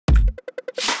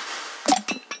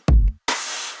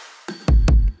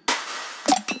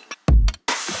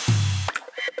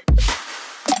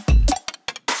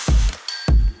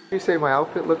You say my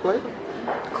outfit look like?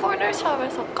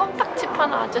 코너샵에서 껌딱지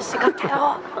파는 아저씨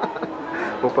같아요.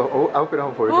 오빠 outfit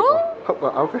한번 보여줘. 오빠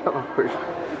outfit 한번 보여줘.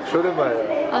 Show them my.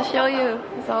 I'll show you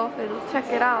his outfit.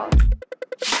 Check it out.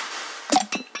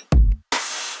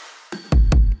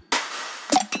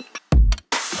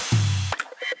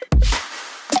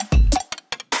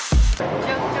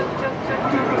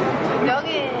 쭉쭉쭉쭉쭉쭉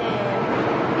여기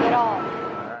이런.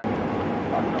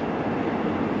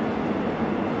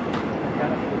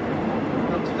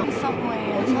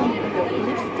 서브웨이에서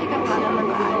립스틱을 바르는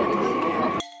거 알려드릴게요.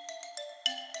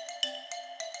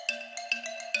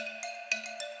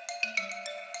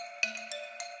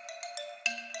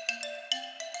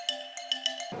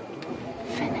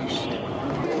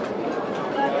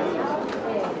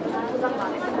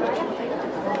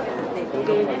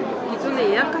 기존에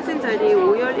예약하신 자리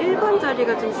 5열 1번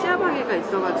자리가 좀 시야방해가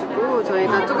있어가지고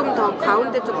저희가 조금 더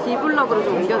가운데 쪽 D블럭으로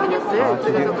좀 옮겨드렸어요.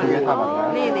 이쪽에서 두개 다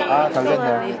맞나요? 네네. 아, 잘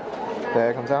됐네요.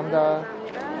 네, 감사합니다.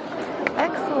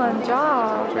 Excellent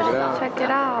job. Check it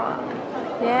out.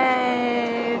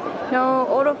 Yay. No,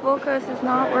 autofocus is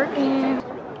not working.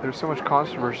 There's so much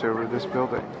controversy over this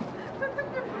building.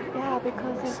 Yeah,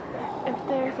 because if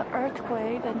there's an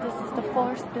earthquake, then this is the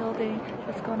first building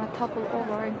that's gonna topple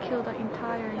over and kill the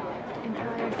entire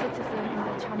citizen in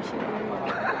the Jamsil area.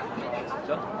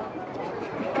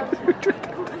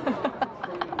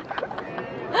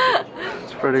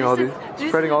 Spreading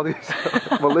all these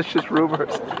malicious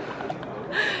rumors.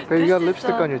 Hey, you got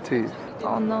lipstick on your teeth.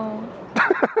 Oh no.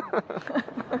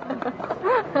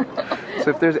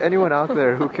 So if there's anyone out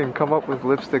there who can come up with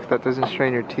lipstick that doesn't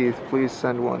strain your teeth, please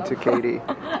send one to Katie.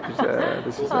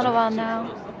 This is What about now?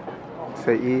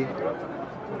 Say E.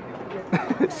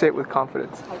 Say it with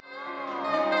confidence.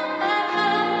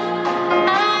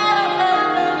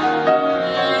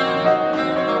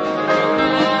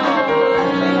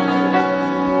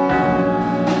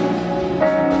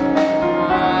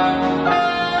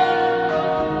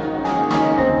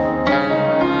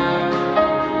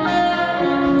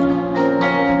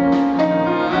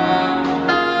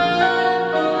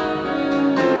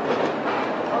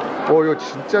 오, 이거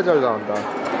진짜 잘 나온다.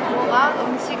 뭐가?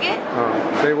 음식이?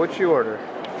 Say what you order.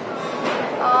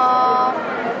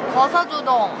 버섯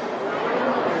우동.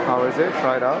 How is it?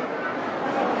 Try it out.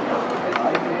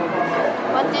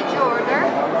 What did you order?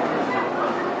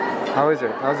 How is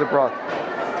it? How's the broth?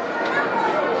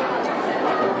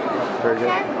 Very good.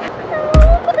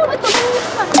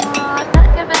 아,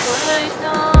 딱집에 놀러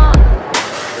있어.